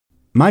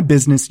My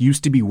business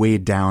used to be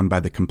weighed down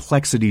by the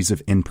complexities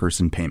of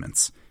in-person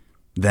payments.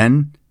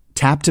 Then,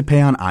 Tap to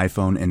Pay on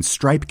iPhone and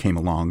Stripe came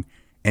along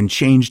and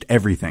changed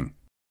everything.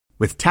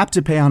 With Tap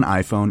to Pay on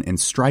iPhone and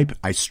Stripe,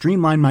 I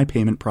streamlined my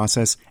payment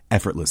process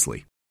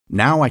effortlessly.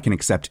 Now I can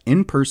accept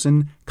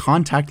in-person,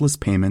 contactless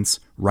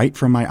payments right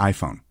from my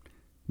iPhone.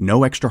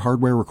 No extra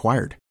hardware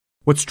required.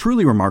 What's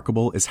truly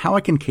remarkable is how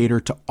I can cater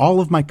to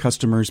all of my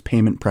customers'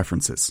 payment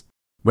preferences.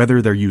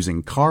 Whether they're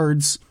using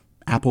cards,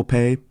 Apple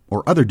Pay,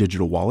 or other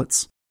digital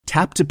wallets,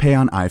 Tap to Pay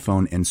on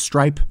iPhone and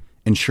Stripe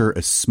ensure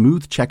a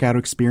smooth checkout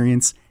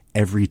experience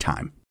every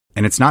time.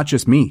 And it's not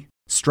just me.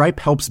 Stripe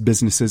helps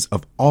businesses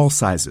of all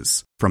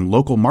sizes, from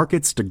local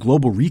markets to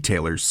global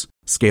retailers,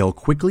 scale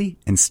quickly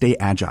and stay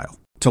agile.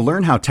 To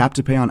learn how Tap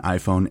to Pay on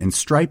iPhone and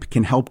Stripe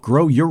can help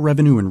grow your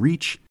revenue and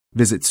reach,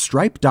 visit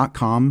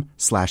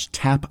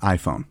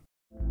stripe.com/tapiphone.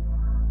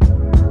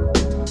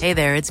 Hey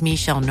there, it's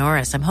Michelle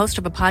Norris. I'm host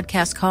of a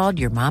podcast called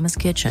Your Mama's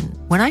Kitchen.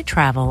 When I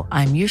travel,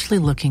 I'm usually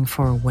looking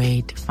for a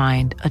way to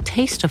find a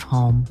taste of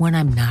home when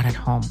I'm not at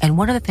home. And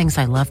one of the things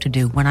I love to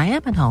do when I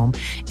am at home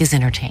is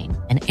entertain.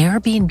 And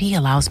Airbnb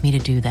allows me to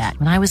do that.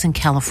 When I was in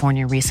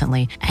California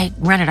recently, I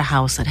rented a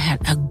house that had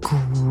a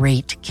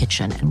great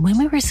kitchen. And when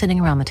we were sitting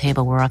around the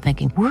table, we were all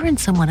thinking, we're in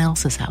someone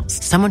else's house.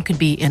 Someone could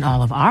be in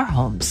all of our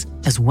homes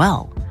as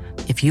well.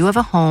 If you have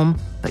a home,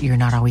 but you're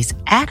not always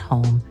at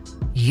home,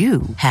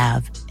 you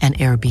have an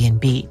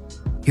Airbnb.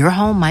 Your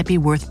home might be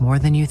worth more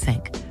than you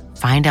think.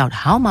 Find out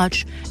how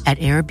much at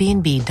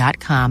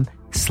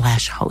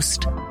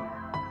airbnb.com/host.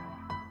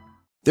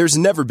 There's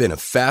never been a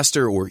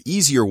faster or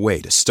easier way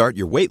to start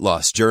your weight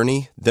loss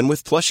journey than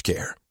with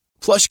PlushCare.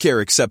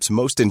 PlushCare accepts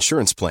most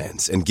insurance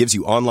plans and gives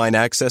you online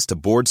access to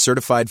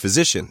board-certified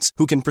physicians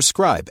who can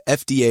prescribe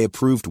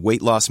FDA-approved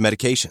weight loss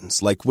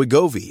medications like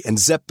Wegovy and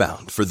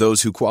Zepbound for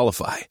those who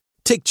qualify.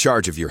 Take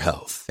charge of your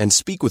health and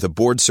speak with a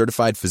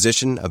board-certified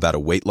physician about a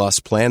weight loss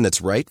plan that's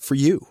right for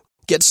you.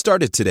 Get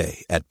started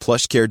today at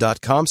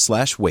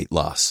plushcare.com/weight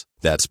loss.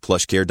 That's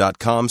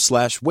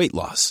plushcare.com/weight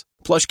loss.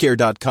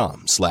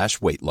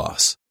 plushcare.com/weight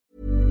loss.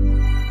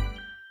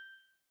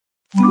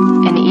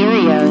 An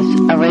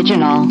Erios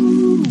original.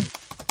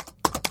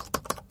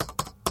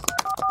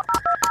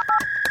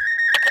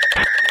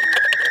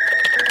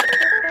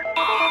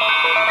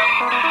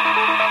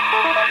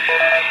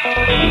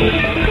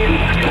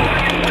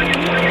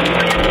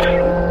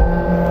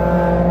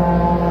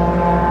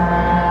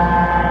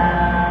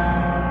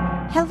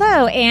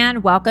 Hello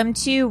and welcome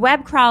to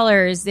Web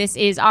Crawlers. This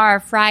is our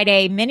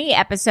Friday mini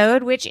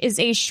episode, which is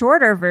a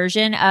shorter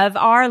version of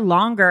our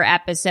longer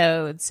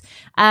episodes.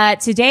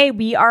 Today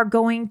we are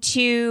going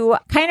to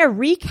kind of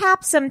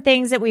recap some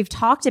things that we've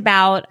talked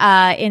about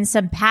in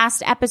some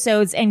past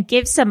episodes and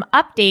give some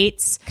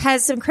updates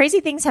because some crazy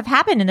things have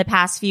happened in the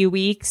past few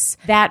weeks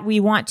that we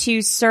want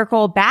to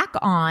circle back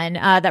on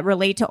that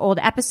relate to old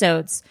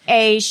episodes.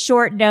 A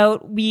short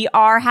note, we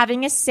are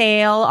having a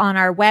sale on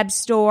our web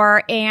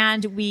store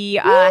and we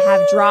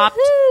have dropped,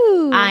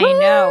 I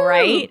know,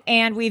 right?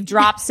 And we've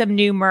dropped some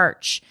new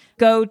merch.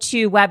 Go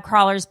to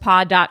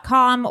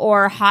webcrawlerspod.com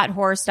or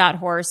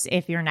hothorse.horse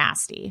if you're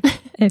nasty.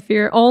 If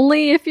you're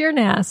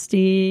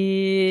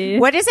nasty.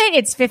 What is it?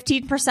 It's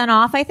 15%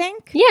 off, I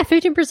think? Yeah,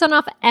 15%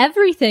 off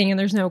everything. And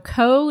there's no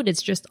code.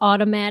 It's just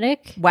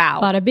automatic. Wow.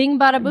 Bada bing,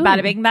 bada boom.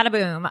 Bada bing, bada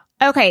boom.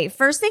 Okay,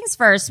 first things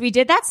first. We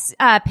did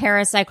that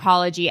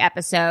parapsychology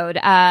episode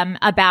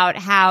about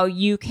how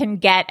you can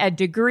get a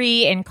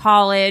degree in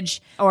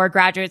college or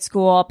graduate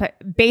school,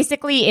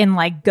 basically in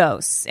like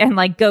ghosts and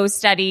like ghost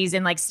studies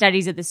and like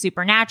studies of the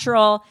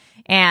supernatural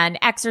and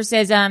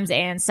exorcisms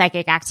and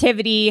psychic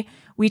activity.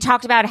 We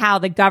talked about how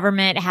the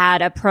government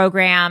had a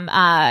program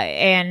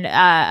and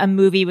a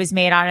movie was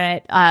made on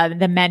it,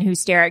 The Men Who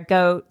Stare at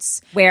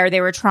Goats, where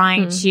they were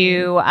trying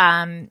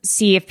to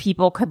see if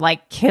people could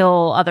like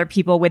kill other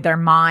people with their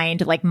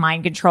mind, like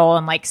mind control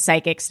and like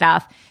psychic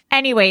stuff.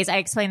 Anyways, I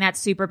explained that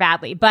super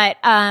badly. But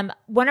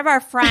one of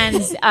our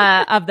friends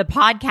of the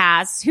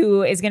podcast,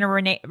 who is going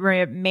to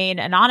remain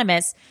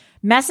anonymous,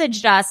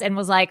 messaged us and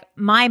was like,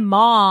 my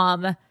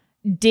mom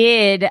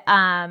did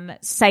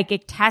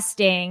psychic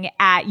testing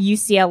at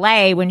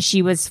UCLA when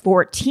she was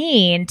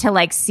 14 to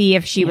like see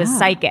if she was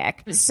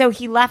psychic. So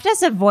he left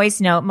us a voice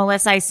note.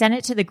 Melissa, I sent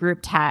it to the group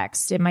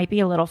text. It might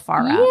be a little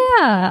far up.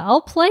 Yeah,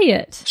 I'll play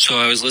it. So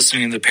I was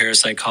listening to the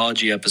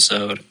parapsychology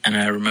episode and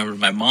I remember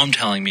my mom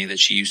telling me that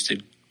she used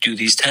to do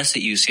these tests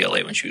at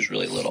UCLA when she was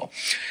really little.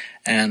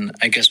 And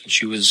I guess when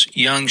she was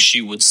young,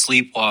 she would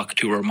sleepwalk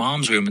to her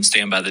mom's room and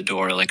stand by the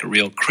door like a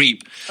real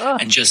creep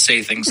and just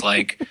say things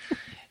like,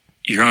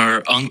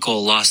 your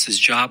uncle lost his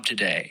job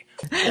today,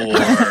 or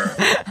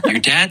your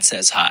dad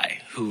says hi,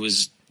 who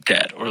was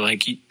dead, or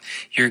like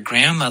your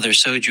grandmother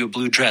sewed you a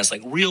blue dress,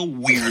 like real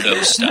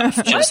weirdo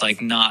stuff, just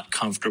like not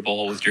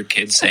comfortable with your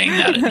kid saying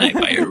that at night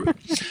by your room.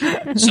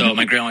 So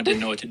my grandma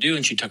didn't know what to do,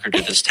 and she took her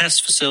to this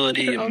test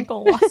facility. Your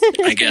uncle lost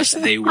I guess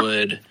they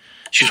would,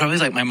 she was probably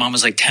like, my mom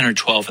was like 10 or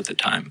 12 at the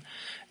time.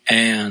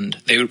 And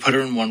they would put her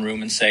in one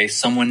room and say,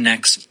 someone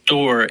next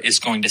door is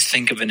going to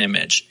think of an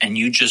image and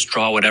you just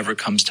draw whatever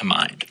comes to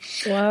mind.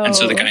 Whoa. And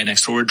so the guy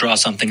next door would draw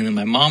something and then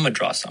my mom would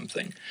draw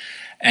something.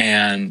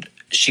 And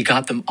she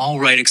got them all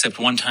right except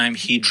one time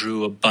he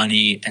drew a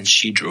bunny and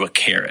she drew a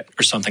carrot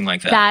or something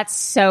like that. That's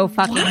so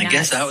fucking And I nuts.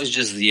 guess that was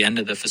just the end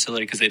of the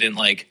facility because they didn't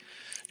like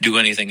do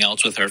anything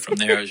else with her from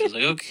there. I was just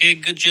like, okay,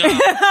 good job.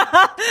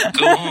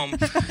 Go home.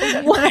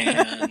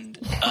 And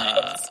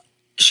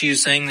she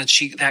was saying that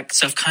that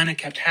stuff kind of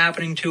kept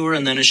happening to her.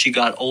 And then as she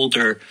got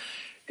older,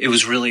 it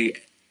was really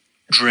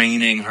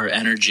draining her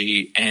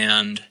energy.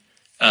 And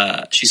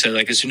she said,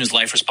 like, as soon as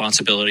life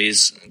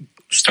responsibilities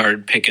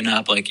started picking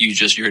up, like,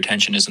 your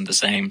attention isn't the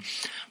same.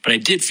 But I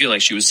did feel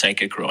like she was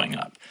psychic growing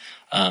up.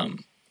 I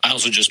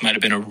also just might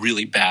have been a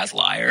really bad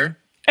liar.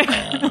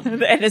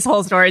 And this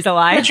whole story's a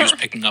lie. And she was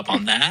picking up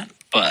on that.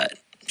 But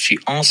she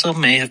also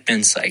may have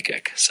been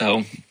psychic.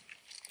 So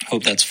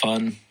hope that's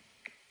fun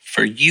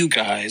for you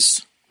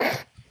guys.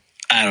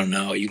 I don't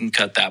know. You can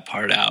cut that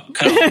part out.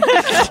 Cut all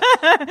that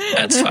out.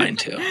 That's fine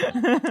too.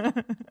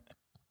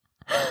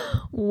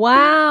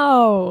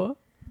 Wow.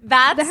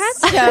 That's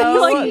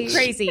so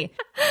crazy.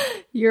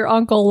 Your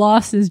uncle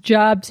lost his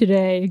job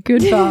today.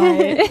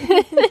 Goodbye.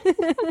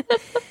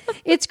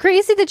 It's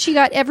crazy that she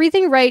got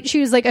everything right.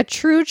 She was like a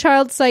true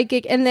child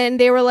psychic. And then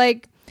they were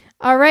like,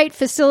 all right,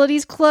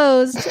 facility's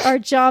closed. Our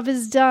job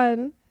is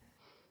done.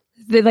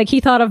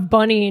 He thought of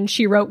bunny and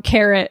she wrote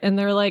carrot. And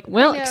they're like,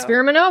 well,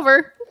 experiment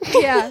over.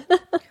 Yeah.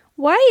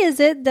 Why is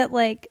it that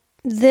like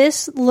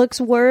this looks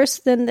worse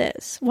than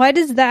this? Why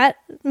does that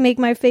make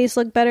my face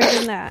look better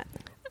than that?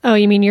 Oh,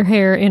 you mean your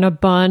hair in a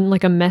bun,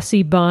 like a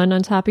messy bun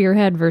on top of your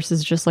head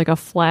versus just like a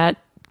flat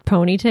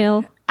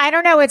ponytail? I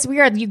don't know. It's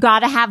weird. You got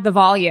to have the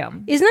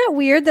volume. Isn't that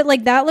weird that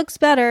like that looks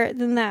better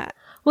than that?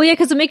 Well, yeah,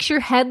 because it makes your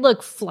head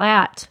look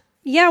flat.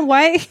 Yeah,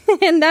 why?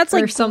 And that's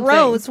like something.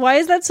 gross. Why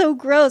is that so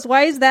gross?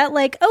 Why is that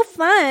like, oh,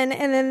 fun?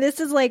 And then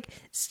this is like,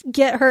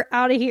 get her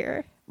out of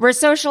here. We're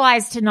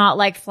socialized to not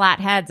like flat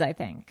heads, I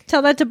think.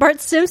 Tell that to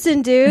Bart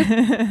Simpson, dude.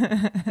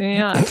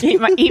 Yeah.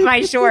 Eat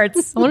my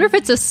shorts. I wonder if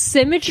it's a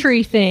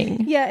symmetry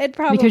thing. Yeah, it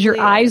probably because your is.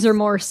 eyes are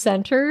more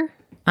center.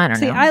 I don't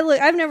See, know.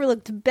 I've never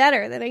looked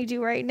better than I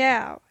do right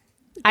now.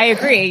 I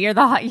agree. You're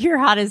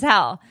hot as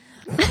hell.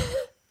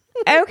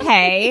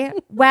 Okay.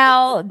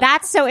 Well,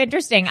 that's so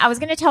interesting. I was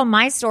going to tell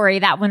my story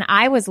that when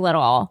I was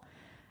little,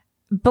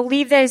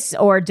 believe this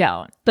or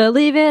don't.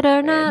 Believe it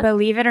or not.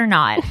 Believe it or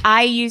not.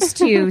 I used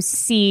to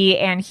see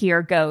and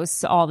hear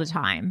ghosts all the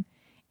time.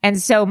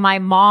 And so my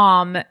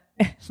mom,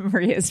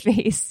 Maria's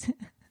face.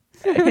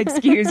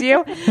 Excuse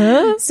you?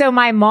 Huh? So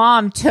my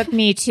mom took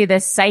me to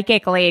this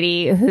psychic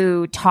lady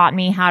who taught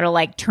me how to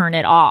like turn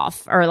it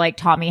off or like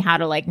taught me how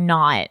to like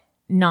not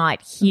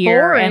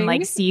hear Boring. and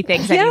like see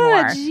things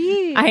anymore.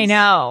 Geez. I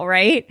know,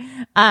 right?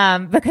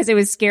 Because it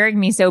was scaring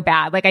me so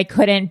bad. Like I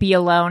couldn't be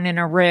alone in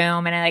a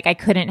room and I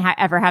couldn't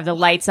ever have the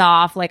lights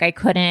off. Like I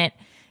couldn't,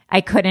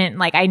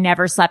 like I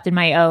never slept in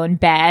my own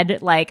bed.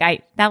 Like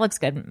that looks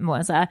good,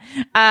 Melissa.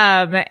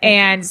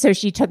 And so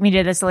she took me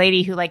to this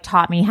lady who like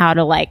taught me how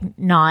to like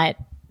not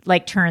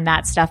like turn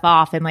that stuff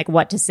off and like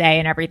what to say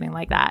and everything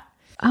like that.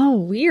 Oh,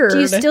 weird. Do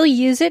you still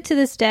use it to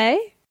this day?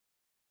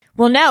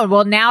 Well, no.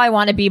 Well, now I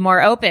want to be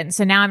more open.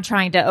 So now I'm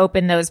trying to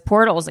open those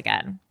portals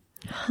again.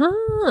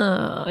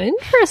 Huh.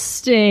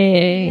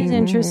 Interesting. It's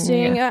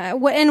interesting.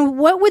 And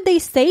what would they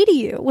say to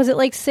you? Was it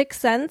like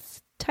Sixth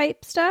Sense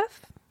type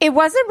stuff? It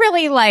wasn't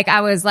really like I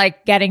was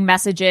like getting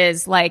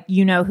messages like,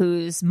 you know,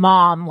 whose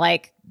mom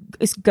like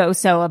go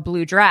sew a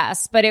blue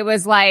dress. But it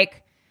was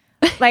like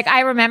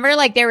I remember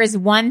like there was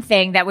one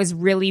thing that was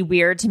really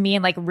weird to me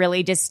and like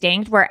really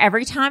distinct where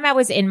every time I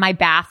was in my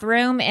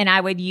bathroom and I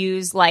would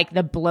use like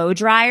the blow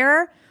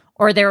dryer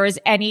or there was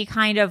any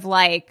kind of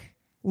like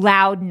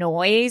loud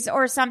noise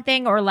or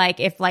something, or like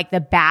if like the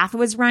bath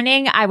was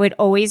running, I would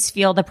always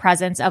feel the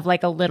presence of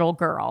like a little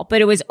girl,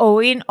 but it was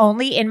only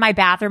in my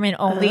bathroom and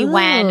only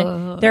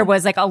when there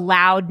was like a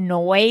loud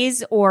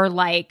noise or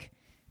like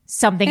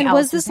something and else.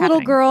 Was this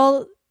little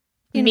girl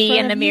me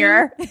in the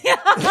mirror?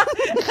 I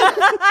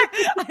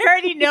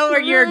already know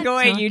where you're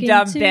going, you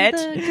dumb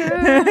bitch.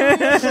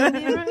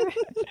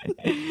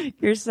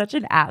 You're such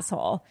an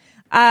asshole.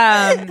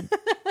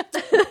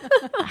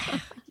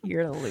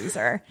 You're the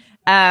loser.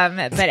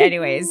 But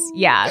anyways,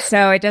 yeah.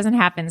 So it doesn't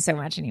happen so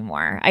much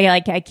anymore.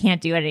 I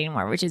can't do it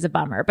anymore, which is a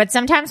bummer. But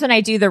sometimes when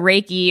I do the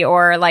Reiki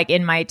or like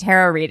in my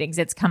tarot readings,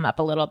 it's come up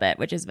a little bit,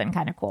 which has been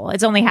kind of cool.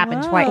 It's only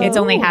happened twice. It's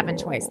only happened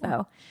twice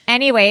though.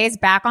 Anyways,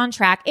 back on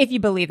track. If you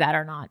believe that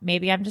or not,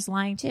 maybe I'm just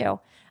lying too.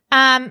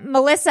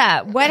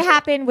 Melissa, what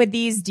happened with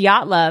these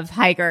Dyatlov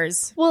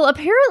hikers? Well,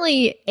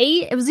 apparently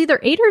it was either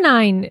 8 or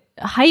 9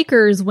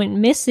 hikers went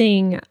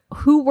missing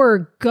who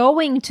were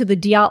going to the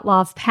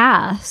Dyatlov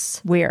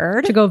Pass.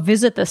 Weird. To go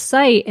visit the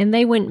site, and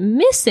they went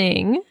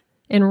missing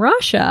in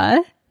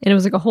Russia. And it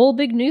was like a whole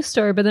big news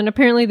story, but then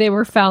apparently they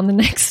were found the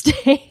next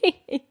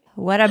day.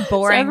 What a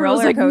boring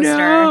roller like, coaster.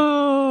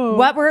 No.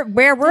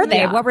 Where were they?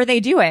 Yeah. What were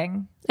they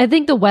doing? I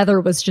think the weather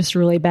was just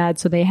really bad,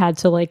 so they had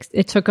to like,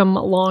 it took them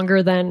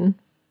longer than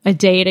a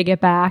day to get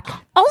back.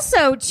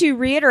 Also, to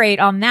reiterate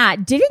on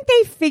that, didn't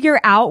they figure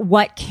out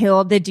what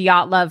killed the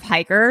Dyatlov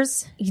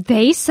hikers?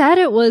 They said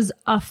it was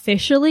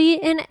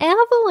officially an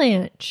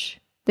avalanche.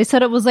 They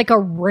said it was like a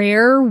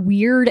rare,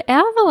 weird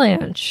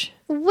avalanche.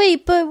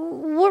 Wait, but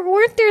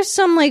weren't there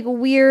some like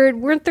weird?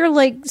 Weren't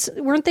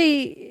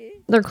they?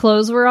 Their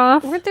clothes were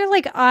off. Weren't there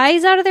like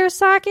eyes out of their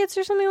sockets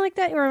or something like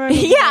that? You remember?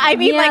 Yeah, I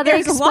mean, like they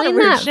there's a lot of explain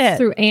weird that shit.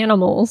 through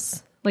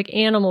animals, like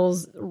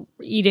animals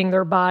eating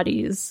their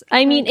bodies.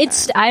 I mean,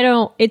 it's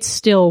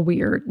still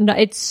weird. No,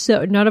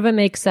 none of it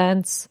makes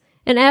sense.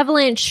 An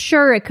avalanche,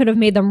 sure, it could have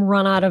made them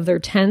run out of their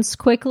tents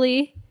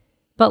quickly,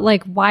 but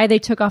like why they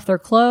took off their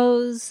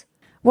clothes.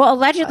 Well,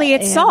 allegedly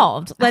it's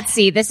solved. Let's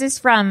see. This is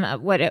from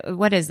what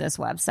is this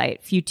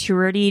website?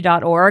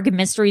 Futurity.org.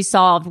 Mystery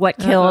solved. What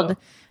killed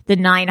the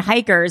 9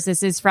 hikers.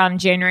 This is from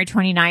January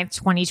 29th,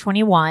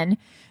 2021.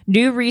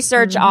 New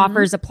research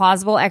offers a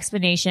plausible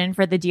explanation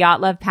for the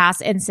Dyatlov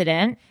Pass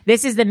incident.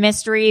 This is the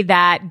mystery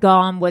that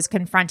Gaume was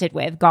confronted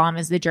with. Gaume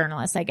is the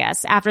journalist, I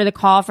guess. After the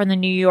call from the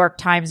New York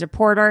Times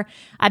reporter,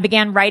 I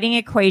began writing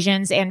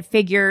equations and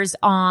figures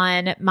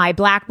on my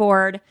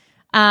blackboard,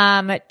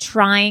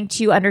 trying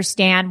to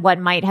understand what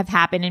might have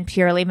happened in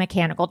purely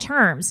mechanical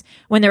terms.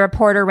 When the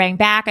reporter rang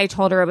back, I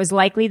told her it was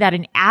likely that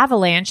an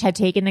avalanche had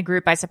taken the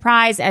group by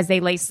surprise as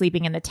they lay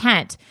sleeping in the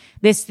tent.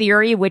 This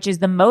theory, which is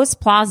the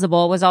most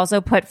plausible, was also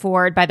put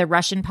forward by the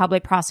Russian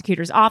Public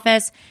Prosecutor's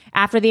Office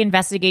after the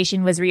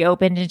investigation was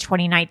reopened in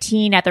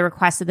 2019 at the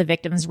request of the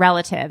victims'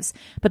 relatives.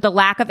 But the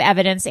lack of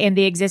evidence and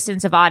the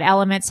existence of odd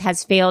elements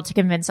has failed to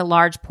convince a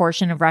large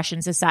portion of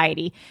Russian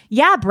society.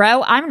 Yeah,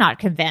 bro, I'm not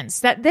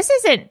convinced. This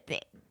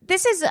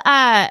is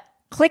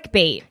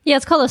clickbait. Yeah,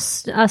 it's called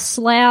a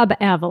slab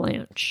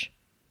avalanche.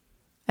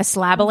 A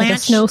slab-avalanche? Like a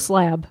snow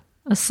slab.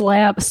 A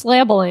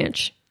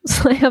slab-avalanche.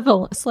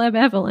 Slab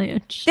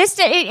avalanche.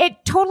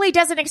 It totally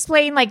doesn't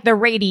explain like the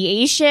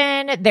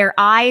radiation, their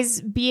eyes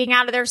being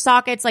out of their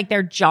sockets, like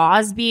their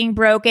jaws being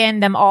broken,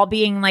 them all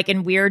being like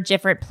in weird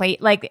different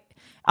like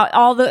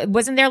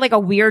wasn't there like a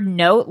weird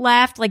note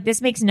left? Like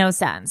this makes no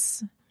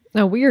sense.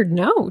 A weird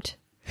note.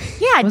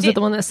 Yeah, was it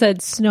the one that said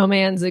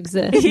snowmans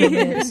exist?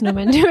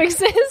 Snowmen do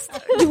exist.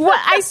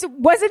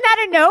 Wasn't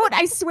that a note?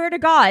 I swear to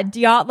God,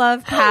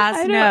 Dyatlov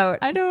Pass note.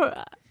 I don't.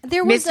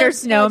 There was Mr. a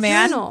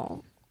Snowman.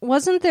 journal.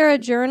 Wasn't there a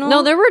journal?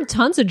 No, there were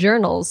tons of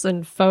journals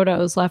and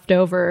photos left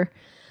over.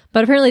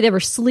 But apparently they were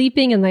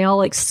sleeping and they all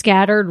like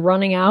scattered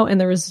running out and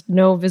there was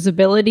no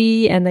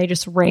visibility and they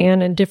just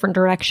ran in different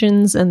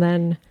directions and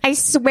then... I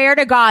swear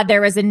to God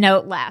there was a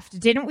note left.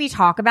 Didn't we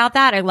talk about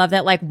that? I love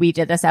that like we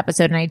did this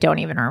episode and I don't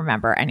even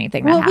remember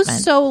anything that happened. It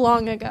was so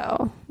long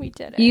ago. We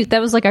did it. That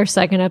was like our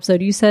second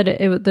episode. You said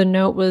the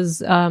note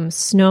was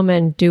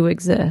snowmen do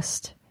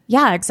exist.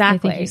 Yeah,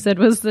 exactly. I think you said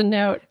was the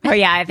note. Oh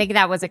yeah, I think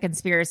that was a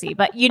conspiracy.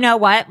 But you know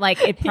what?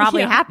 Like it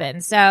probably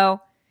happened.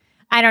 So...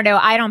 I don't know.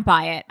 I don't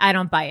buy it. I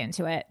don't buy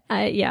into it.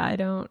 I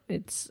don't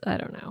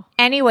know.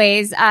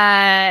 Anyways,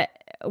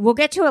 we'll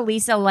get to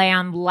Elisa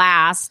Lam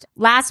last.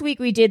 Last week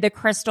we did the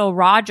Crystal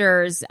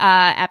Rogers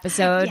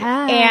episode.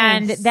 Yes.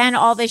 And then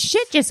all this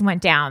shit just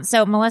went down.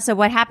 So Melissa,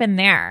 what happened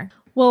there?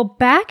 Well,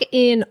 back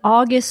in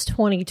August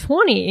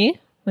 2020,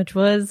 which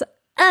was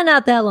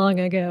not that long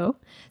ago.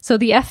 So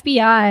the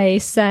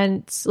FBI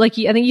sent, I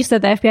think you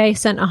said the FBI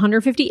sent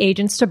 150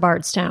 agents to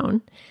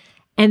Bardstown.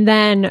 And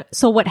then,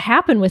 so what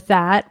happened with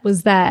that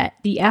was that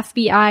the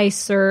FBI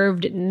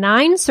served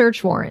 9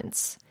 search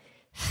warrants.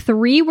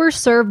 3 were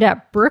served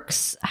at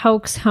Brooks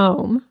Houck's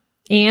home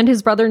and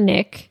his brother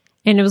Nick.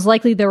 And it was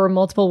likely there were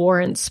multiple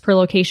warrants per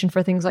location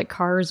for things like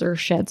cars or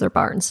sheds or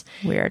barns.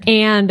 Weird.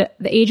 And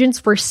the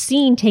agents were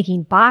seen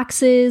taking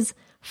boxes,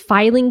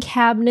 filing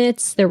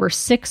cabinets. There were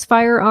 6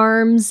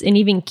 firearms and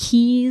even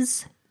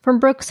keys from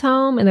Brooks'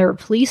 home. And there were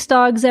police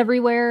dogs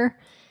everywhere.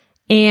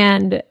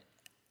 And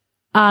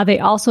they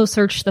also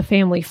searched the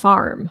family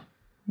farm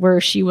where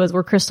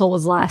Crystal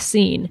was last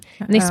seen.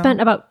 And they spent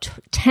about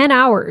 10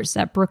 hours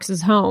at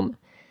Brooks's home.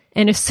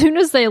 And as soon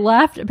as they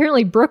left,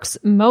 apparently Brooks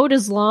mowed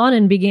his lawn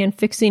and began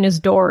fixing his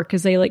door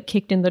because they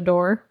kicked in the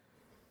door.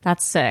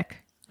 That's sick.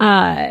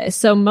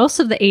 So most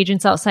of the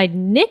agents outside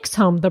Nick's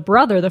home, the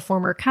brother, the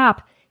former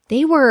cop,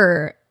 they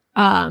were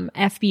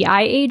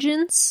FBI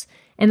agents.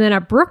 And then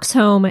at Brooks'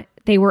 home,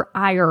 they were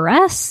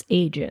IRS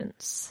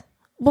agents.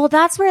 Well,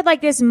 that's where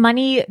this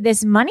money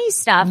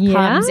stuff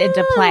comes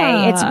into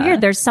play. It's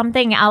weird. There's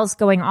something else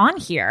going on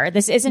here.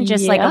 This isn't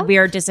just like a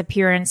weird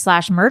disappearance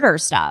 / murder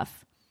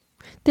stuff.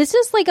 This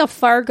is like a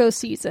Fargo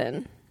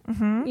season.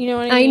 Mm-hmm. You know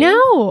what I mean? I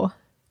know.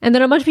 And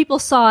then a bunch of people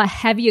saw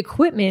heavy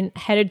equipment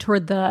headed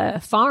toward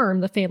the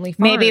farm, the family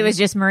farm. Maybe it was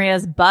just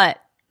Maria's butt.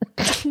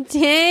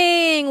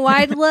 Dang,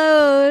 wide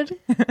load.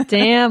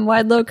 Damn,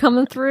 wide load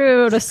coming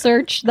through to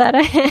search that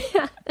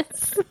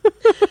ass.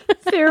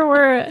 There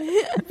were.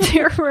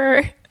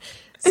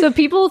 So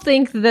people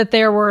think that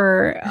there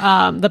were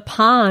the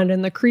pond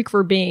and the creek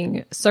were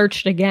being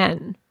searched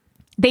again.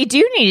 They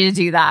do need to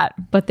do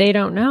that. But they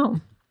don't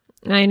know.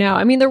 I know.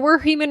 I mean, there were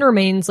human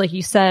remains, like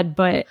you said,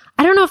 but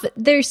I don't know if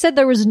they said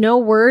there was no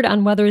word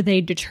on whether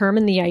they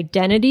determined the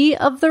identity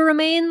of the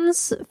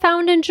remains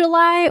found in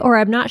July, or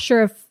I'm not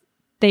sure if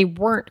they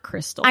weren't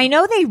Crystal. I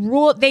know they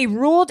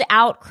ruled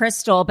out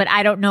Crystal, but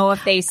I don't know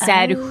if they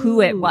said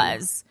who it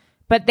was.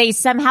 But they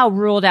somehow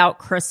ruled out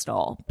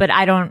Crystal, but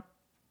I don't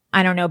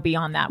know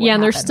beyond that. Yeah,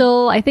 and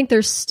I think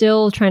they're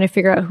still trying to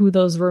figure out who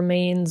those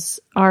remains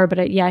are, but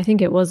I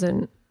think it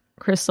wasn't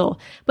Crystal.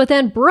 But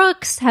then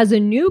Brooks has a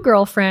new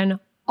girlfriend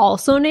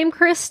also named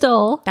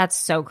Crystal. That's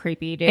so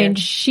creepy, dude. And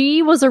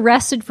she was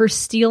arrested for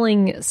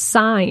stealing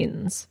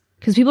signs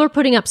because people are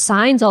putting up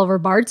signs all over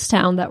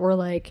Bardstown that were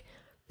like,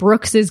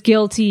 Brooks is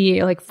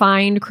guilty, like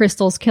find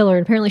Crystal's killer.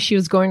 And apparently she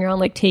was going around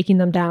like taking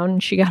them down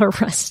and she got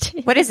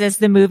arrested. What is this?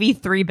 The movie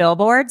 3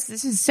 Billboards?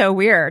 This is so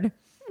weird.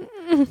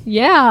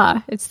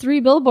 Yeah, it's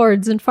 3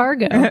 billboards in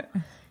Fargo.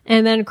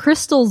 And then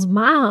Crystal's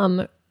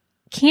mom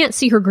can't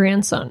see her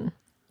grandson.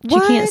 She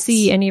can't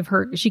see any of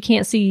her.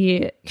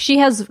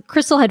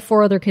 Crystal had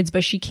 4 other kids,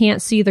 but she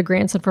can't see the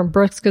grandson from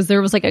Brooks because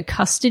there was like a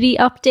custody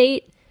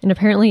update. And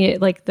apparently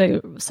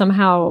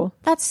somehow.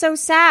 That's so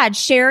sad.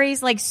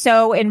 Sherry's like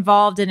so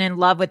involved and in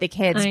love with the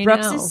kids.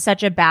 Brooks is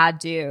such a bad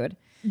dude.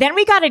 Then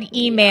we got an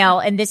email,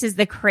 and this is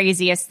the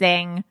craziest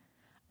thing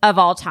of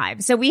all time.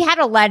 So we had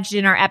alleged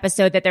in our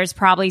episode that there's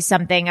probably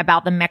something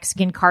about the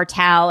Mexican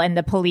cartel and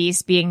the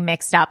police being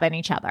mixed up in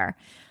each other.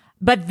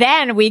 But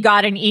then we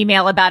got an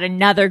email about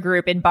another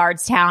group in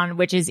Bardstown,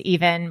 which is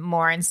even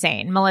more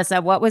insane.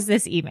 Melissa, what was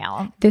this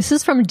email? This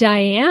is from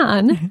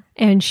Diane,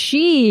 and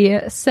she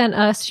sent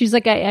us, she's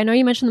like, I know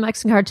you mentioned the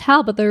Mexican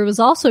cartel, but there was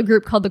also a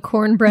group called the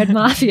Cornbread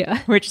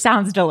Mafia. Which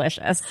sounds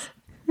delicious.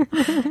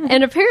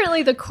 And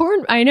apparently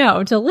I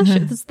know,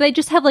 delicious. They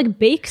just have like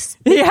bake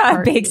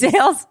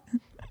sales.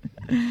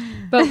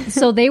 But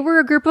so they were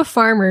a group of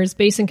farmers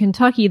based in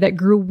Kentucky that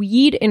grew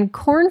weed in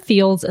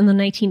cornfields in the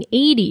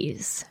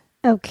 1980s.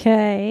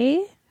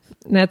 Okay.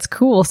 That's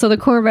cool. So the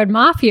Cornbread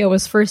Mafia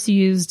was first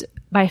used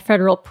by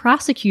federal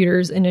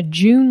prosecutors in a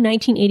June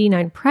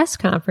 1989 press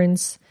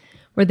conference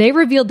where they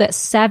revealed that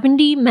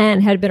 70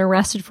 men had been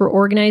arrested for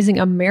organizing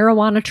a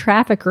marijuana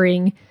traffic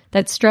ring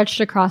that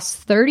stretched across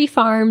 30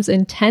 farms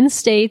in 10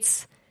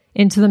 states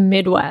into the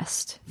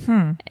Midwest.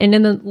 And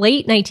in the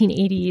late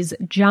 1980s,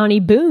 Johnny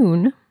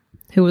Boone,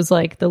 who was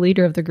like the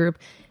leader of the group,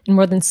 and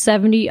more than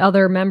 70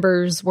 other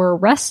members were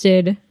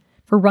arrested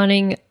for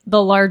running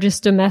the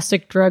largest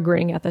domestic drug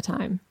ring at the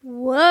time.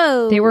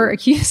 Whoa. They were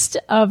accused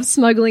of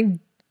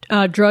smuggling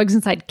drugs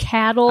inside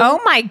cattle.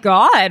 Oh my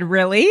God,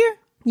 really?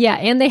 Yeah,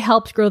 and they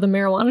helped grow the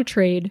marijuana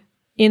trade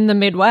in the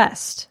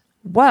Midwest.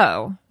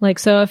 Whoa. Like,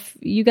 so if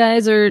any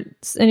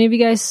of you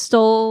guys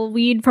stole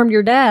weed from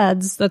your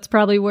dads, that's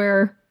probably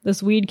where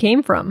this weed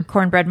came from.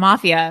 Cornbread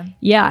Mafia.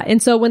 Yeah,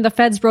 and so when the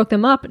feds broke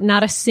them up,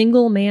 not a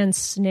single man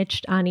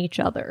snitched on each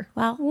other.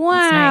 Well,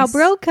 wow, nice.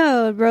 Bro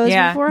code, bros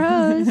before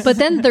hoes. But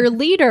then their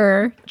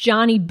leader,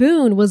 Johnny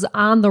Boone, was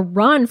on the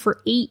run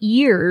for 8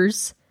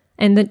 years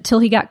and until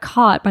he got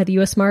caught by the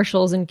U.S.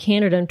 Marshals in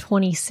Canada in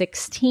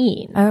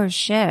 2016. Oh,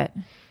 shit.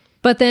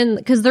 But then,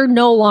 because they're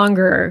no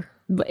longer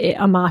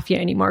a mafia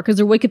anymore, because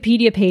their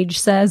Wikipedia page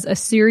says a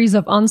series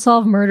of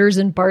unsolved murders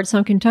in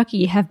Bardstown,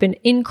 Kentucky have been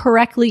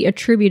incorrectly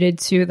attributed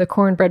to the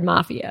Cornbread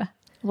Mafia.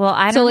 Well,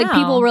 I don't know. So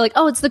people were like,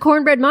 oh, it's the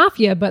Cornbread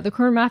Mafia, but the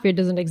Cornbread Mafia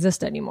doesn't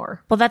exist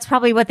anymore. Well, that's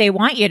probably what they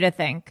want you to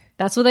think.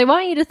 That's what they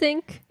want you to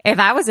think. If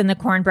I was in the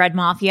Cornbread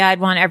Mafia, I'd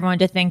want everyone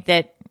to think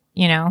that,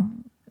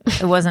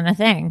 it wasn't a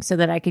thing so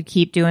that I could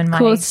keep doing my...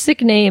 Cool,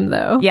 sick name,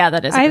 though. Yeah,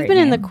 that is a I've great been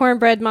in name. the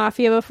Cornbread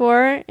Mafia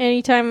before.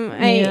 Anytime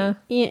I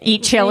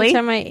eat chili?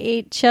 Anytime I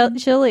ate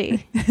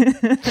chili.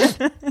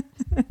 I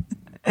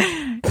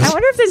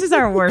wonder if this is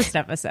our worst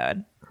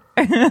episode.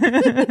 It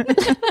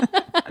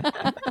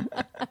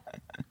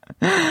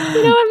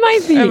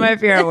might be. It might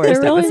be our worst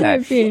really episode.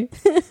 Might be.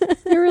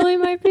 It really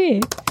might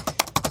be.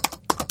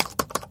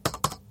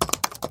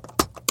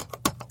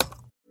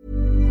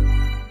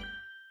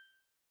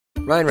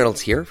 Ryan Reynolds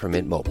here from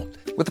Mint Mobile.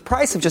 With the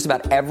price of just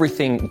about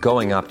everything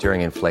going up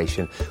during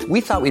inflation, we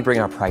thought we'd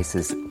bring our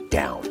prices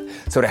down.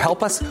 So to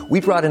help us,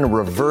 we brought in a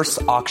reverse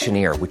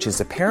auctioneer, which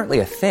is apparently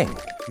a thing.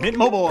 Mint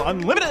Mobile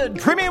Unlimited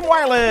Premium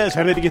Wireless.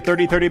 How to get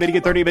 30, 30, bit to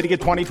get 30, bit to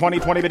get 20,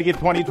 20, 20, bit to get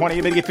 20,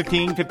 20, bit to get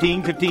 15,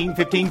 15, 15,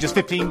 15, just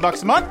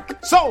 $15 a month?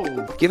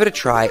 Sold! Give it a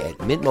try at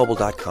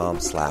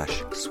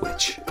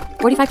mintmobile.com/switch.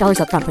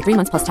 $45 up front for 3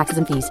 months plus taxes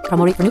and fees.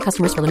 Promo rate for new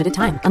customers for limited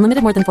time.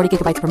 Unlimited more than 40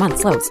 gigabytes per month.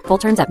 Slows full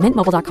terms at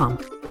mintmobile.com.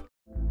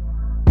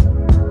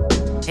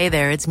 Hey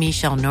there, it's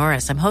Michelle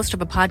Norris. I'm host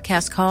of a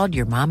podcast called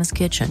Your Mama's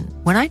Kitchen.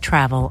 When I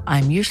travel,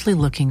 I'm usually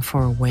looking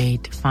for a way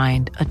to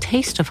find a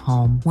taste of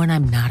home when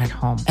I'm not at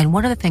home. And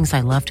one of the things I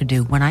love to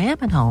do when I am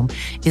at home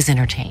is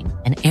entertain.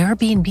 And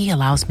Airbnb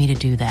allows me to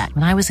do that.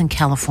 When I was in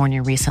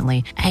California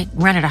recently, I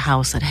rented a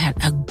house that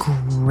had a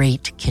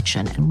great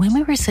kitchen. And when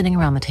we were sitting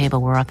around the table,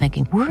 we were all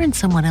thinking, we're in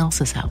someone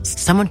else's house.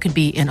 Someone could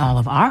be in all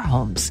of our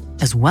homes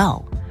as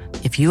well.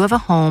 If you have a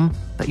home,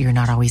 but you're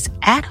not always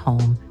at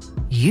home,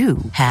 you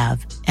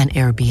have an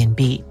Airbnb.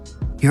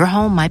 Your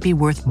home might be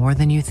worth more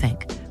than you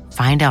think.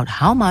 Find out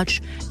how much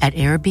at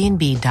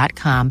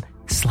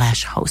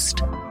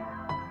airbnb.com/host.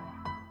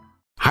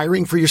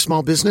 Hiring for your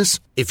small business?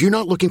 If you're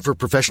not looking for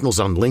professionals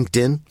on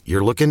LinkedIn,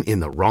 you're looking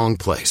in the wrong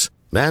place.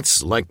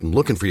 That's like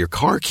looking for your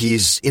car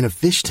keys in a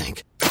fish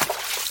tank.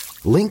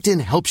 LinkedIn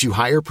helps you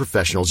hire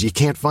professionals you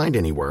can't find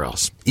anywhere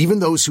else, even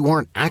those who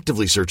aren't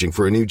actively searching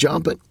for a new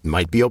job but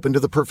might be open to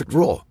the perfect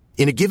role.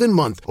 In a given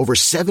month, over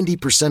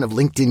 70% of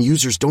LinkedIn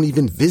users don't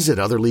even visit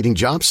other leading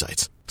job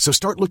sites. So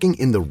start looking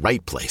in the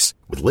right place.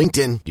 With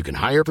LinkedIn, you can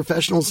hire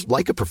professionals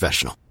like a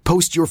professional.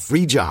 Post your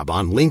free job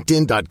on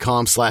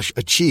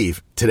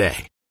linkedin.com/achieve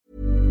today.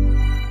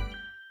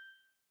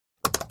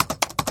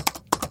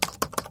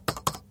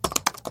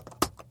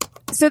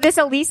 So this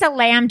Elisa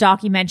Lam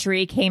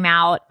documentary came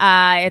out.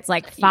 It's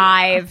like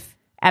 5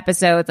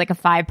 episodes, like a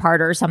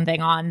 5-parter or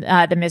something on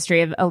the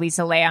mystery of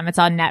Elisa Lam. It's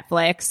on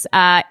Netflix.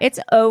 It's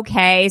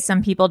okay.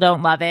 Some people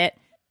don't love it.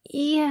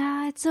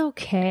 Yeah, it's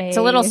okay. It's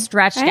a little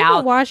stretched out. I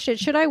haven't watched it.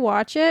 Should I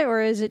watch it,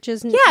 or is it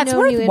just it's no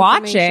worth new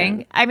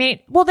watching. I mean,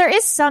 well, there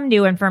is some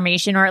new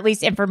information, or at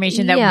least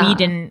information that we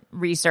didn't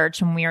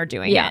research when we were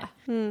doing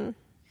it.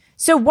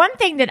 So one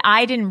thing that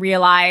I didn't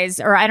realize,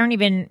 or I don't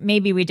even,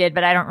 maybe we did,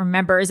 but I don't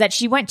remember, is that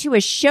she went to a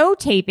show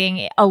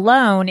taping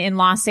alone in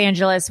Los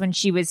Angeles when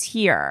she was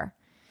here.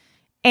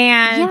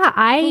 And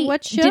I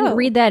what show? didn't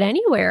read that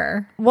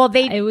anywhere. Well,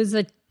 it was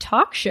a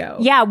talk show.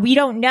 Yeah, we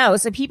don't know.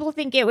 So people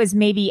think it was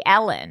maybe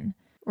Ellen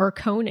or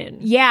Conan.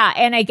 Yeah,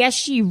 and I guess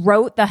she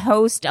wrote the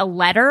host a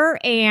letter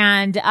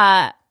and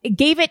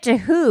gave it to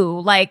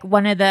who? Like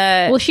one of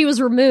the... Well, she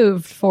was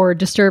removed for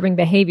disturbing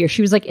behavior.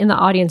 She was like in the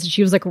audience and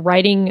she was like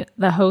writing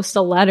the host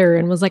a letter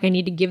and was like, I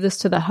need to give this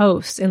to the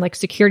host. And like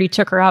security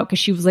took her out because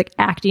she was like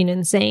acting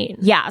insane.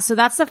 Yeah, so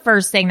that's the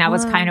first thing that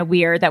was kind of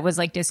weird that was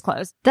like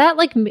disclosed. That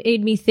like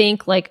made me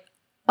think like,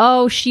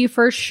 oh, she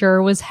for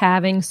sure was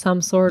having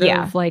some sort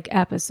of like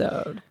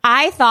episode.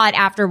 I thought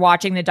after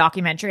watching the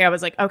documentary, I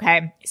was like,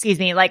 okay, excuse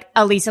me, like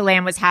Elisa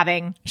Lam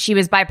she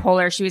was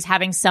bipolar. She was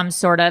having some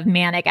sort of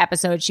manic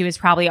episode. She was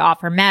probably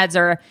off her meds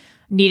or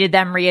needed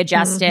them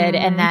readjusted.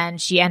 And then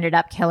she ended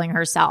up killing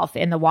herself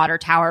in the water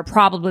tower,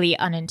 probably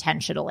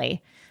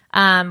unintentionally,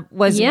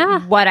 was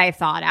what I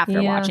thought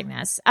after watching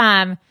this.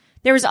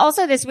 There was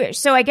also this,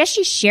 so I guess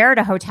she shared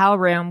a hotel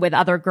room with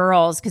other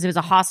girls because it was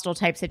a hostel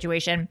type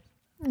situation.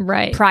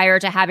 Right. Prior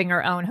to having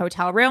her own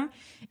hotel room.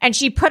 And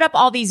she put up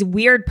all these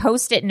weird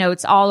Post-it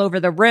notes all over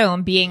the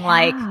room being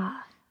like,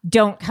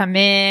 don't come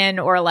in,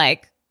 or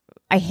like,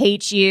 I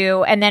hate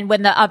you. And then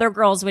when the other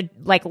girls would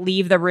like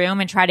leave the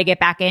room and try to get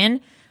back in,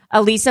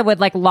 Elisa would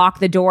like lock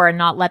the door and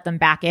not let them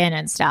back in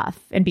and stuff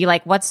and be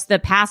like, what's the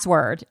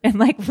password? And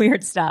like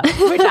weird stuff,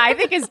 which I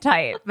think is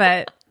tight,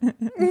 but...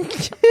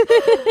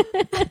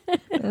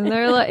 And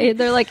they're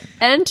like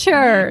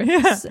enter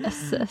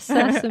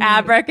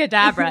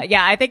abracadabra.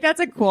 Yeah, I think that's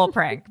a cool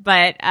prank.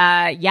 But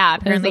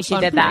apparently she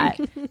did that.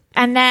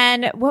 And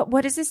then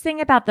what is this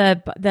thing about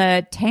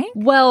the tank?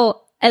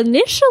 Well,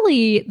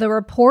 initially the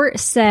report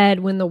said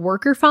when the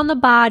worker found the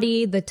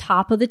body, the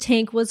top of the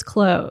tank was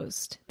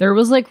closed. There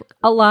was like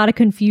a lot of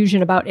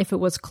confusion about if it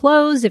was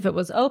closed, if it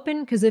was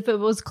open, because if it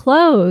was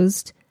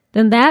closed,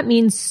 then that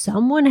means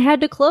someone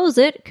had to close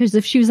it, because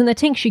if she was in the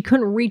tank, she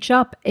couldn't reach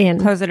up and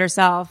close it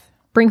herself,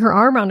 bring her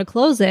arm around to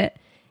close it.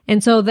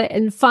 And so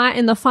in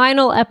the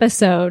final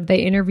episode, they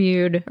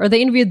interviewed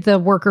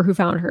the worker who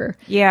found her.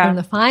 Yeah. In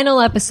the final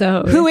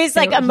episode, who is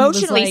like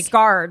emotionally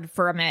scarred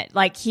from it.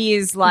 Like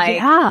he's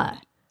like,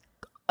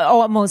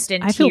 almost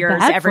in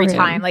tears every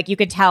time. Like you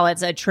could tell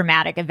it's a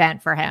traumatic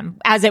event for him,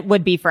 as it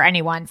would be for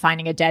anyone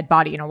finding a dead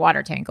body in a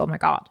water tank. Oh my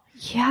God.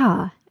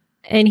 Yeah.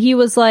 And he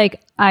was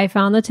like, I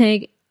found the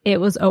tank. It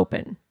was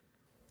open.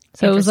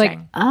 So it was like,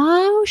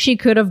 oh, she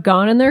could have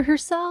gone in there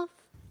herself.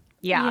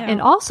 Yeah. And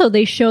also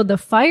they showed the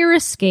fire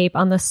escape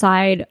on the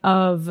side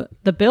of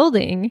the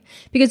building,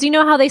 because you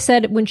know how they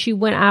said when she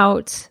went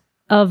out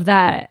of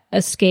that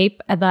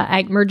escape at the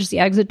emergency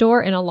exit door,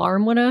 an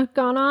alarm would have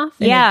gone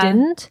off and it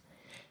didn't.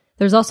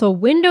 There's also a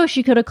window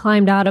she could have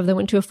climbed out of that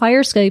went to a fire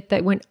escape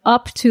that went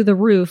up to the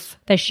roof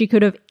that she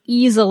could have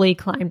easily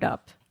climbed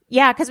up.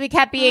 Yeah, because we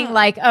kept being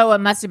like, oh, it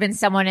must have been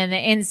someone in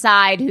the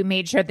inside who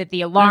made sure that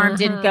the alarm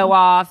didn't go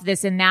off,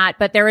 this and that.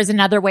 But there was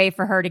another way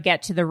for her to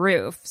get to the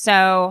roof.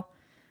 So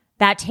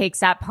that takes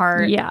that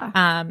part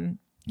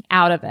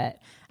out of it.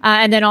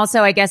 And then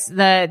also, I guess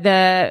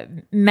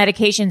the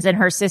medications in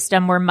her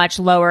system were much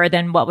lower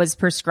than what was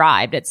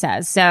prescribed, it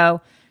says.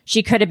 So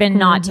she could have been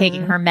not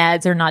taking her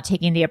meds or not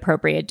taking the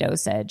appropriate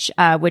dosage,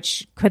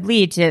 which could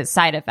lead to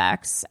side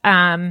effects.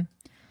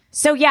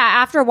 So yeah,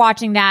 after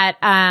watching that,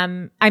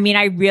 I mean,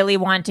 I really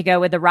want to go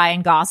with the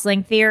Ryan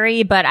Gosling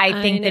theory, but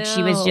I think that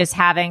she was just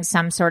having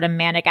some sort of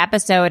manic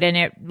episode, and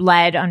it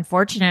led,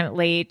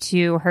 unfortunately,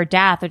 to her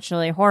death, which is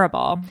really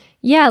horrible.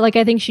 Yeah, like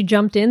I think she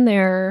jumped in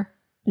there.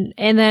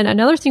 And then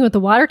another thing with the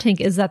water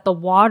tank is that the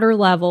water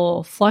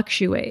level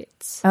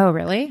fluctuates. Oh,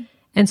 really?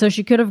 And so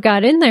she could have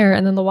got in there,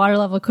 and then the water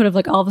level could have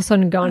like all of a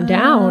sudden gone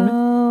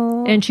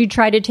down. And she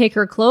tried to take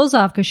her clothes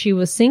off because she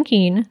was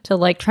sinking to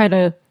like try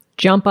to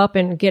jump up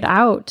and get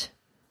out.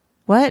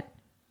 What?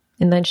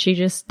 And then she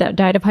just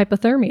died of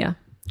hypothermia.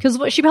 Because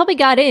what she probably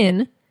got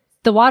in,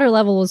 the water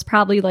level was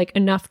probably like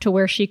enough to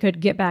where she could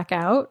get back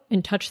out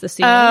and touch the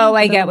ceiling. Oh,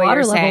 I get what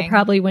you're saying. The water level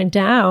probably went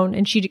down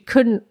and she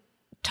couldn't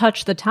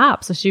touch the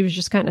top. So she was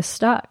just kind of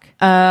stuck.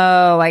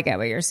 Oh, I get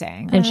what you're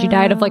saying. And she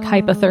died of like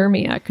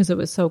hypothermia because it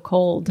was so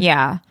cold.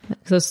 Yeah.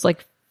 So it's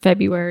like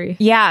February.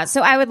 Yeah.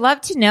 So I would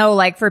love to know,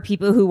 like, for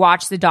people who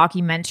watch the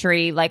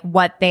documentary, like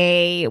what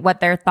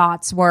their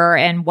thoughts were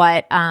and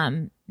what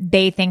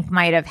they think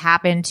might have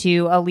happened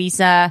to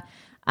Elisa.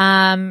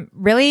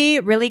 Really,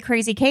 really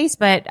crazy case,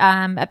 but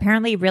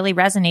apparently really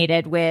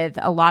resonated with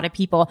a lot of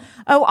people.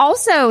 Oh,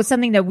 also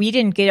something that we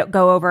didn't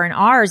go over in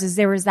ours is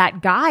there was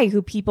that guy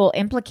who people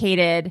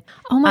implicated.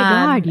 Oh my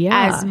God,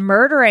 yeah. As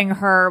murdering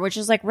her, which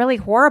is like really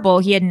horrible.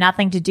 He had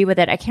nothing to do with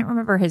it. I can't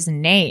remember his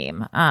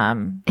name.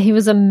 He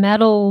was a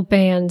metal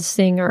band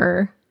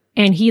singer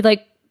and he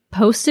like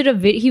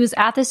posted he was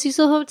at the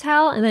Cecil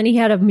Hotel and then he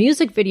had a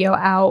music video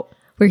out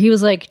where he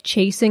was like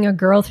chasing a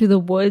girl through the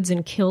woods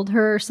and killed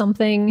her or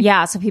something.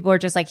 Yeah, so people are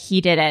just like,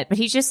 he did it. But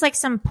he's just like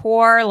some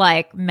poor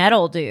like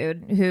metal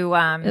dude who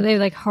and they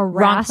like harassed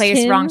wrong place,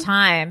 him. wrong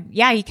time.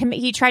 Yeah,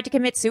 he tried to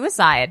commit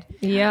suicide.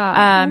 Yeah.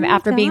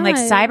 After being like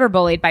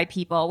cyberbullied by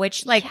people,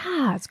 which like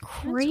yeah, it's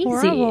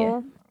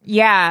crazy.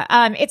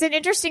 Yeah. It's an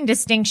interesting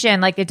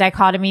distinction, like the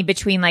dichotomy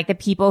between like the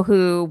people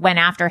who went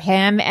after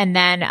him and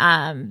then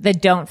the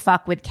don't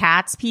fuck with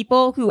cats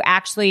people who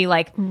actually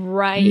like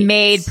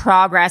made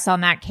progress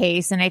on that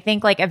case and I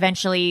think like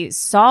eventually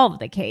solved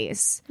the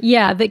case.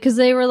 Yeah, because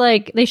they were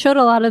like, they showed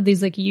a lot of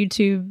these like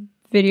YouTube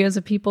videos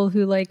of people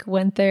who like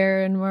went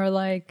there and were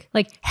like,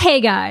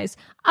 hey guys,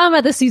 I'm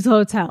at the Cecil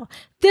Hotel.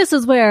 This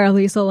is where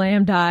Elisa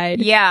Lam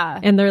died. Yeah.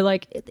 And they're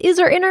like, these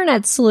are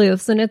internet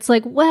sleuths. And it's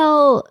like,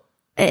 well,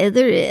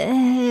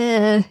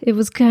 it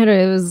was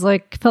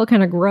felt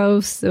kind of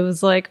gross. It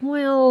was like,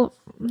 well,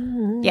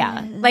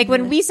 yeah, like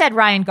when we said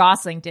Ryan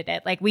Gosling did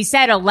it, like we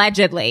said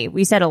allegedly,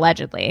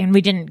 and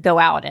we didn't go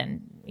out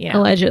and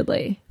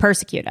allegedly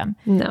persecute him.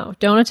 No,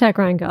 don't attack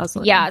Ryan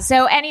Gosling. Yeah.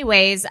 So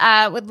anyways,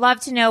 would love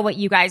to know what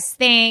you guys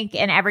think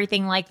and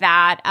everything like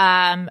that,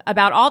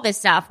 about all this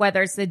stuff,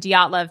 whether it's the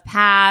Dyatlov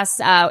Pass,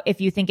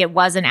 if you think it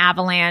was an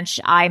avalanche.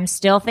 I'm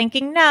still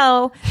thinking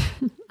no.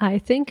 I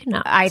think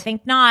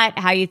not.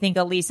 How you think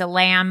Elisa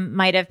Lam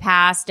might have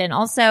passed. And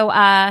also,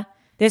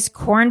 this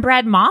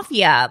cornbread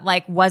mafia,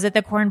 like, was it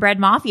the cornbread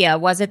mafia?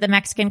 Was it the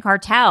Mexican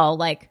cartel?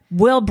 Like,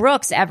 will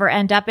Brooks ever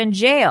end up in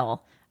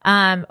jail?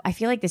 I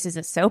feel like this is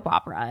a soap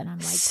opera and I'm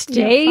like,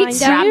 stay tuned.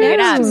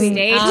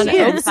 Stay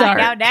tuned. Find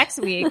out next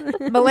week.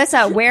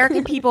 Melissa, where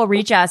can people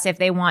reach us if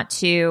they want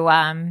to,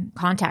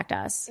 contact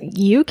us?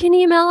 You can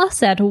email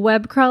us at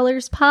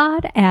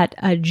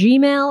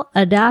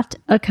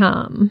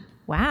webcrawlerspod@gmail.com.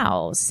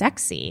 Wow,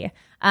 sexy.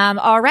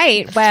 All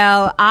right.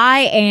 Well,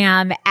 I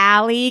am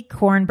Allie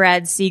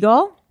Cornbread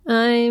Siegel.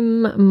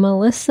 I'm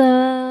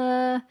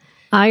Melissa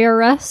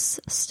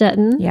IRS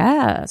Stetton.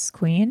 Yes,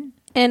 Queen.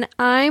 And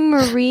I'm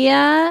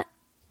Maria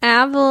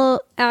Slavalanche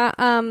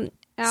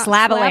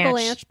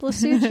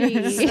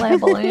Blasucci.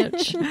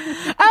 Slavalanche.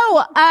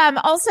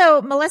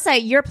 Also, Melissa,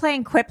 you're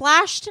playing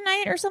Quiplash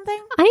tonight or something?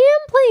 I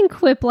am playing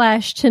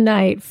Quiplash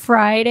tonight,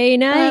 Friday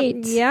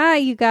night. Yeah,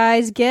 you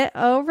guys get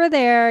over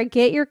there.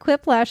 Get your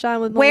Quiplash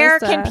on with Where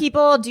Melissa. can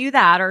people do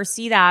that or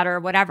see that or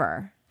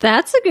whatever?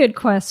 That's a good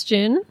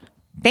question.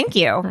 Thank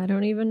you. I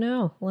don't even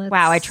know.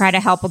 Wow, I try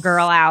to help a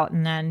girl out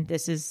and then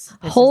this is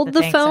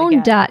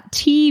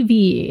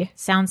holdthephone.tv.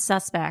 Sounds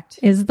suspect.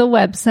 Is the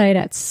website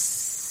at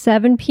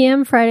 7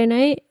 p.m. Friday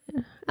night.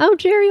 Oh,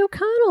 Jerry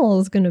O'Connell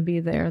is going to be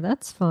there.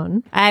 That's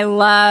fun. I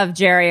love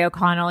Jerry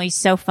O'Connell. He's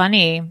so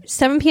funny.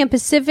 7 p.m.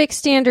 Pacific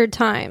Standard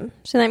Time.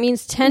 So that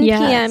means 10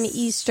 p.m.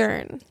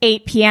 Eastern.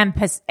 8 p.m.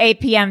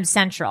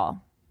 Central.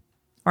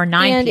 Or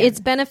 9 p.m. And it's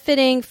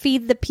benefiting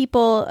Feed the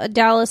People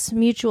Dallas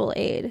Mutual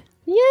Aid.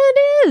 Yeah,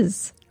 it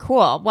is.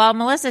 Cool. Well,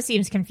 Melissa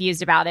seems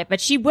confused about it, but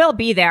she will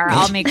be there.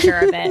 I'll make sure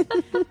of it.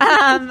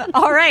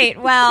 All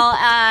right. Well,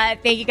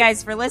 thank you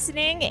guys for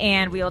listening,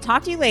 and we will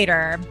talk to you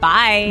later.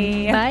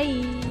 Bye.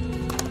 Bye.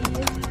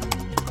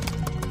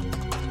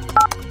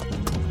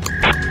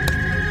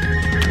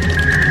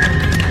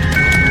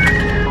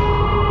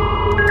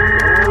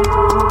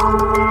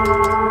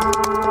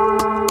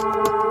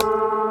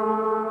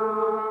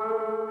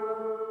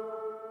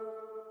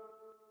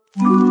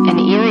 An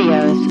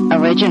Erios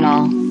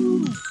original.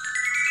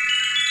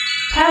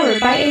 Powered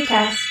by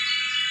Acast.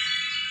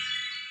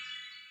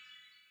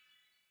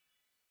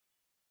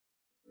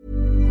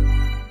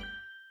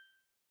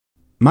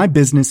 My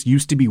business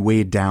used to be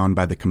weighed down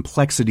by the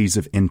complexities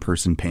of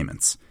in-person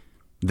payments.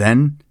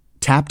 Then,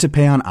 Tap to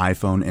Pay on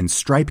iPhone and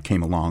Stripe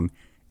came along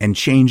and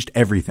changed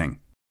everything.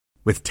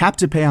 With Tap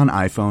to Pay on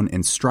iPhone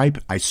and Stripe,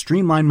 I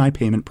streamlined my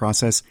payment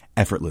process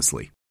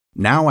effortlessly.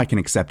 Now I can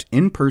accept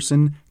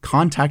in-person,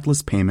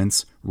 contactless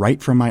payments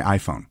right from my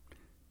iPhone.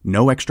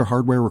 No extra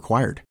hardware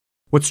required.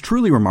 What's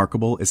truly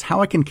remarkable is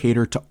how I can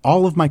cater to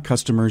all of my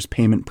customers'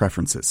 payment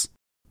preferences.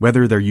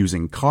 Whether they're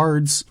using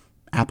cards,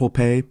 Apple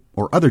Pay,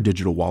 or other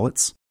digital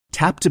wallets,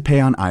 Tap to Pay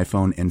on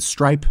iPhone and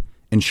Stripe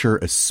ensure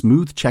a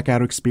smooth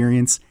checkout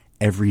experience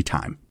every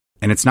time.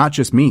 And it's not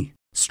just me.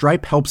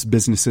 Stripe helps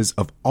businesses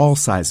of all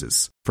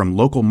sizes, from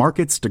local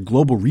markets to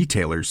global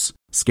retailers,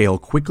 scale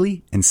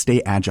quickly and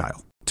stay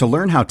agile. To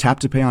learn how Tap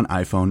to Pay on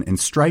iPhone and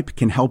Stripe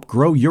can help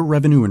grow your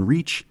revenue and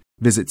reach,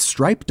 visit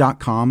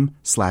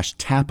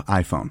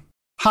stripe.com/tapiphone.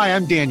 Hi,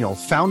 I'm Daniel,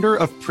 founder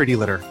of Pretty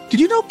Litter.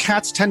 Did you know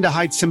cats tend to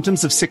hide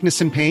symptoms of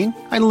sickness and pain?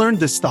 I learned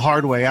this the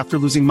hard way after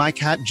losing my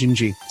cat,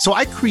 Gingy. So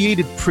I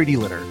created Pretty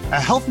Litter, a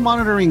health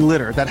monitoring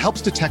litter that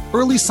helps detect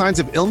early signs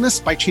of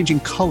illness by changing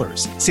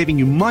colors, saving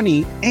you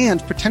money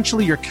and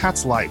potentially your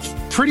cat's life.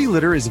 Pretty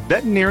Litter is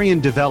veterinarian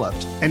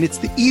developed, and it's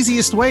the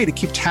easiest way to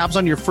keep tabs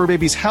on your fur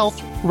baby's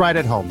health right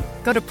at home.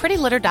 Go to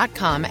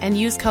prettylitter.com and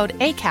use code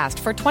ACAST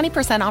for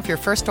 20% off your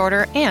first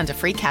order and a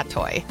free cat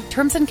toy.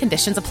 Terms and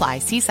conditions apply.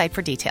 See site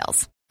for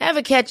details.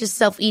 Ever catch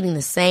yourself eating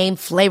the same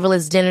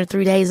flavorless dinner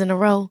 3 days in a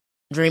row?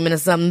 Dreaming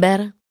of something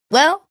better?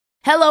 Well,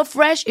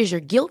 HelloFresh is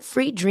your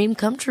guilt-free dream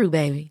come true,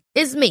 baby.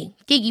 It's me,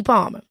 Keke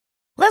Palmer.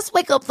 Let's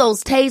wake up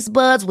those taste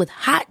buds with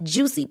hot,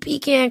 juicy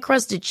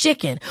pecan-crusted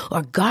chicken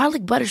or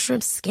garlic butter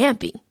shrimp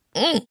scampi.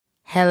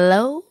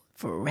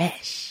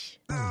 HelloFresh.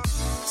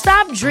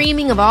 Stop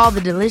dreaming of all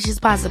the delicious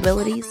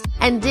possibilities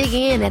and dig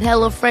in at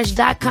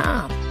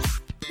HelloFresh.com.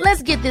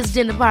 Let's get this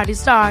dinner party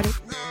started.